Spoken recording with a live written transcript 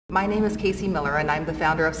My name is Casey Miller and I'm the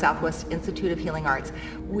founder of Southwest Institute of Healing Arts.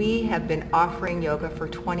 We have been offering yoga for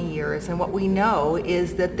 20 years and what we know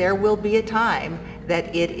is that there will be a time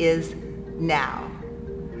that it is now.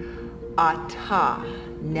 Ata,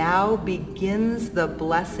 now begins the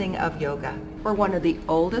blessing of yoga. We're one of the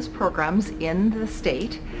oldest programs in the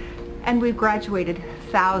state and we've graduated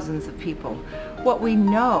thousands of people. What we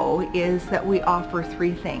know is that we offer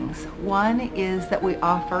three things. One is that we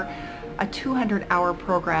offer a 200-hour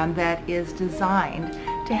program that is designed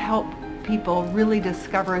to help people really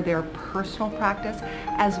discover their personal practice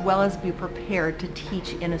as well as be prepared to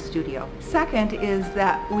teach in a studio. Second is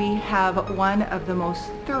that we have one of the most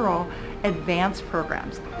thorough advanced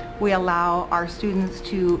programs. We allow our students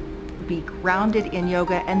to be grounded in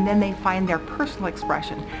yoga and then they find their personal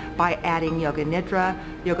expression by adding yoga nidra,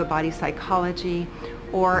 yoga body psychology,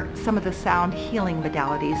 or some of the sound healing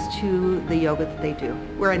modalities to the yoga that they do.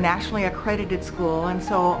 We're a nationally accredited school and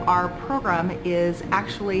so our program is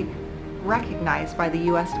actually recognized by the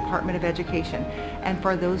U.S. Department of Education, and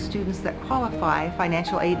for those students that qualify,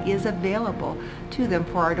 financial aid is available to them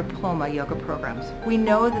for our diploma yoga programs. We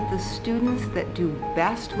know that the students that do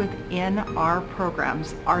best within our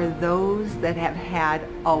programs are those that have had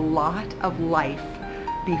a lot of life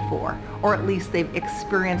before, or at least they've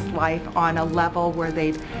experienced life on a level where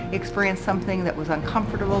they've experienced something that was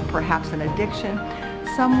uncomfortable, perhaps an addiction,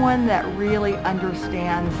 someone that really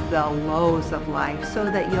understands the lows of life so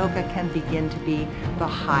that yoga can begin to be the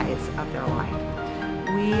highs of their life.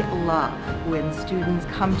 We love when students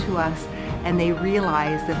come to us and they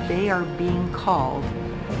realize that they are being called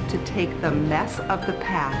to take the mess of the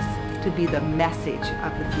past to be the message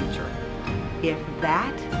of the future. If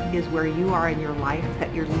that is where you are in your life,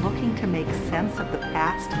 that you're looking to make sense of the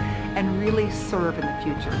past and really serve in the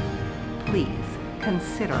future, please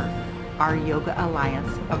consider our Yoga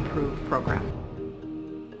Alliance approved program.